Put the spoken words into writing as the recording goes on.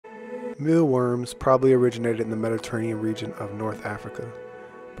Mealworms probably originated in the Mediterranean region of North Africa,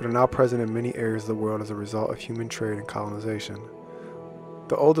 but are now present in many areas of the world as a result of human trade and colonization.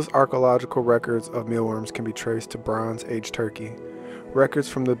 The oldest archaeological records of mealworms can be traced to Bronze Age Turkey. Records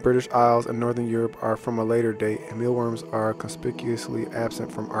from the British Isles and Northern Europe are from a later date, and mealworms are conspicuously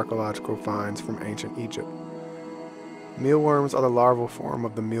absent from archaeological finds from ancient Egypt. Mealworms are the larval form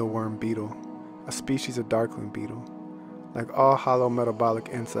of the mealworm beetle, a species of darkling beetle. Like all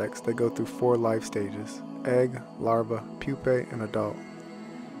holometabolic insects, they go through 4 life stages: egg, larva, pupae, and adult.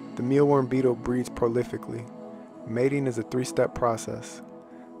 The mealworm beetle breeds prolifically. Mating is a 3-step process.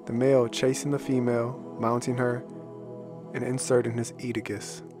 The male chasing the female, mounting her, and inserting his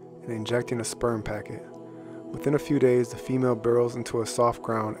oedicus, and injecting a sperm packet. Within a few days, the female burrows into a soft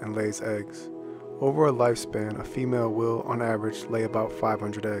ground and lays eggs. Over a lifespan, a female will, on average, lay about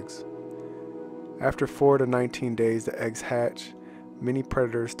 500 eggs. After 4 to 19 days, the eggs hatch. Many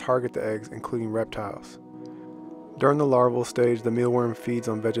predators target the eggs, including reptiles. During the larval stage, the mealworm feeds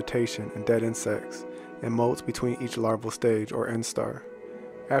on vegetation and dead insects, and molts between each larval stage, or instar.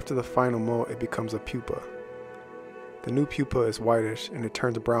 After the final molt, it becomes a pupa. The new pupa is whitish, and it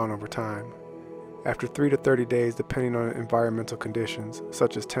turns brown over time. After 3 to 30 days, depending on environmental conditions,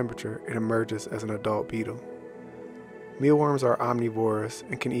 such as temperature, it emerges as an adult beetle. Mealworms are omnivorous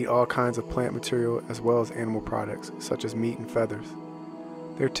and can eat all kinds of plant material as well as animal products, such as meat and feathers.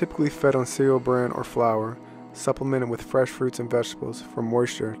 They are typically fed on cereal bran or flour, supplemented with fresh fruits and vegetables for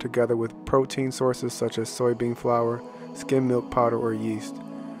moisture, together with protein sources such as soybean flour, skim milk powder, or yeast.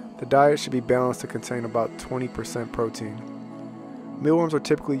 The diet should be balanced to contain about 20% protein. Mealworms are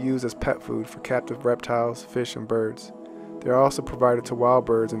typically used as pet food for captive reptiles, fish, and birds. They are also provided to wild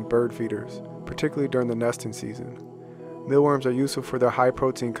birds and bird feeders, particularly during the nesting season. Mealworms are useful for their high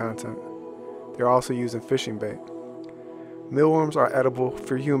protein content. They are also used in fishing bait. Mealworms are edible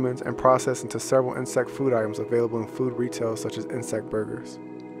for humans and processed into several insect food items available in food retail such as insect burgers.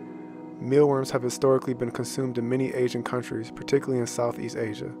 Mealworms have historically been consumed in many Asian countries, particularly in Southeast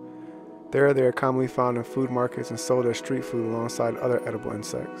Asia. There, they are commonly found in food markets and sold as street food alongside other edible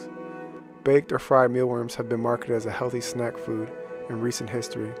insects. Baked or fried mealworms have been marketed as a healthy snack food in recent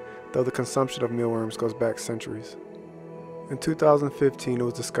history, though the consumption of mealworms goes back centuries. In 2015, it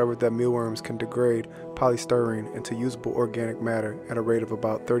was discovered that mealworms can degrade polystyrene into usable organic matter at a rate of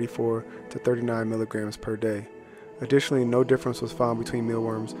about 34 to 39 milligrams per day. Additionally, no difference was found between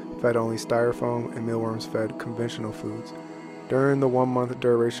mealworms fed only styrofoam and mealworms fed conventional foods during the 1-month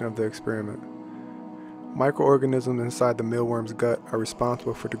duration of the experiment. Microorganisms inside the mealworm's gut are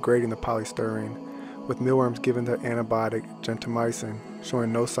responsible for degrading the polystyrene, with mealworms given the antibiotic gentamicin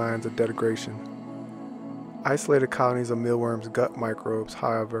showing no signs of degradation. Isolated colonies of mealworms' gut microbes,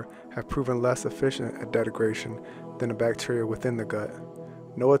 however, have proven less efficient at degradation than the bacteria within the gut.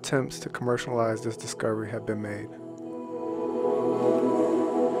 No attempts to commercialize this discovery have been made.